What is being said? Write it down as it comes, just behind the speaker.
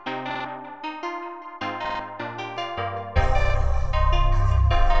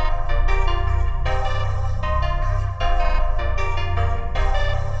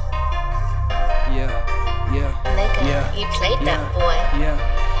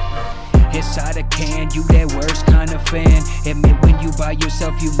inside a can, you that worst kind of fan. Admit when you by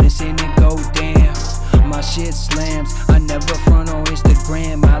yourself, you listen and go damn. My shit slams, I never front on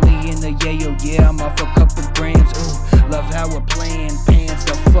Instagram. Molly in the yayo, yeah, I'm off a couple grams. Ooh, love how we're playing, pants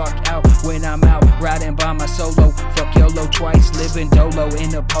the fuck out when I'm out riding by my solo. Fuck YOLO twice, living dolo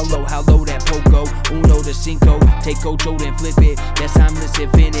in a polo. How low that pogo, uno to cinco. Take Ocho then flip it, that's timeless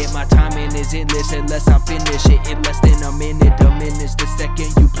infinite. My timing is endless unless I finish it in less than a minute. Diminish the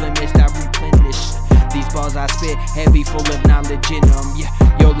second you blemish, I replenish. These balls I spit, heavy, full of knowledge in them. Yeah,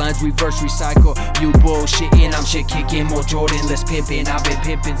 your lines reverse recycle. You bullshitting, I'm shit kicking, more Jordan, less pimping. I've been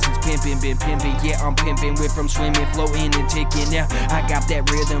pimping since pimping, been pimping. Yeah, I'm pimping, went from swimming, floating, and ticking. Yeah, I got that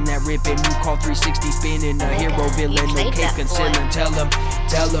rhythm, that ripping. You call 360 spinning, a hero, villain, no cape concealing. Tell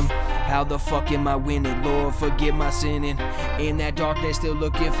them. How the fuck am I winning? Lord, forgive my sinning. In that darkness, still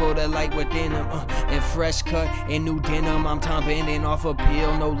looking for the light within them. And fresh cut and new denim. I'm Tom Bending off a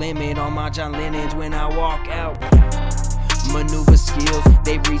pill. No limit on my John Lennons when I walk out. Maneuver skills,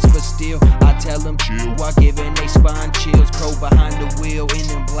 they reach for steel. I tell them chill while giving they spine chills. Pro behind the wheel in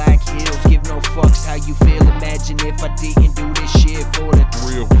them black hills. Give no fucks how you feel. Imagine if I didn't do this shit for the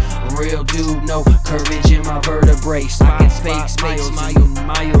thrill. Real dude, no courage in my vertebrae. I can fake space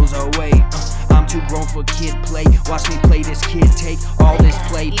miles away. I'm too grown for kid play. Watch me play this kid, take all this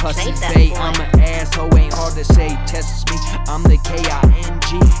play. Pussy bait, I'm an asshole, ain't hard to say. Test me, I'm the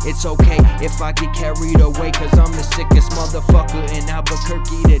K-I-N-G. It's okay if I get carried away, cause I'm the sickest motherfucker in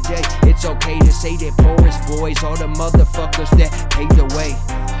Albuquerque today. It's okay to say that Porras boys are the motherfuckers that paved the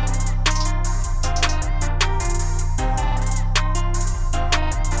way.